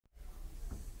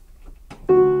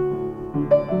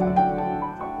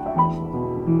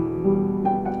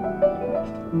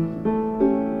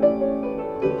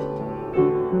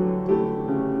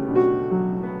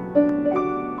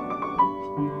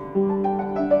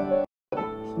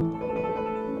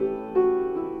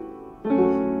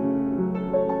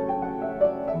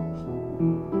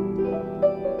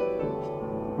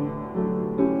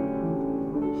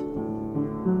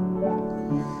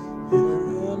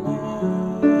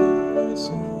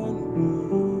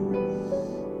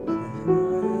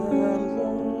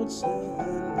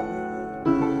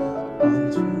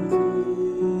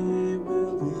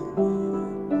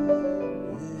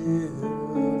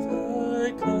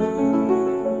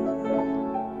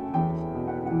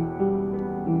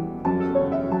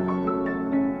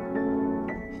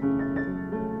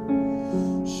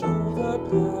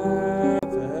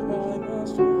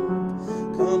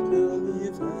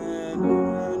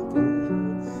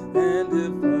and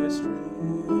if I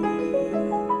stray,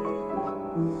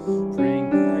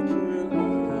 bring back your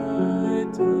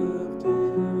light of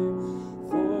day,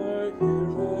 for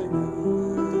here I am.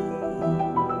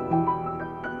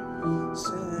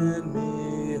 Send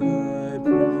me, I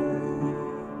pray.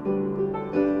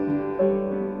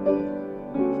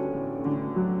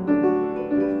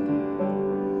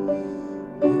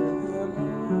 Here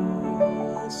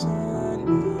am I, send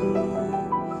me.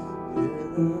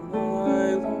 Here am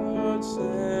I, Lord,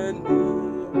 send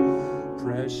me.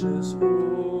 Precious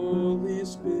Holy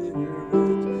Spirit,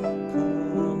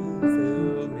 come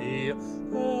fill me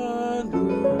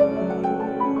anew.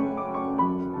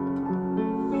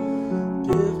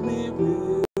 Give me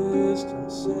wisdom,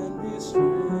 send me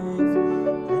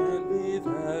strength, grant me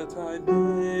that I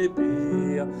may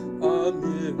be a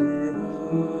mirror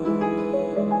of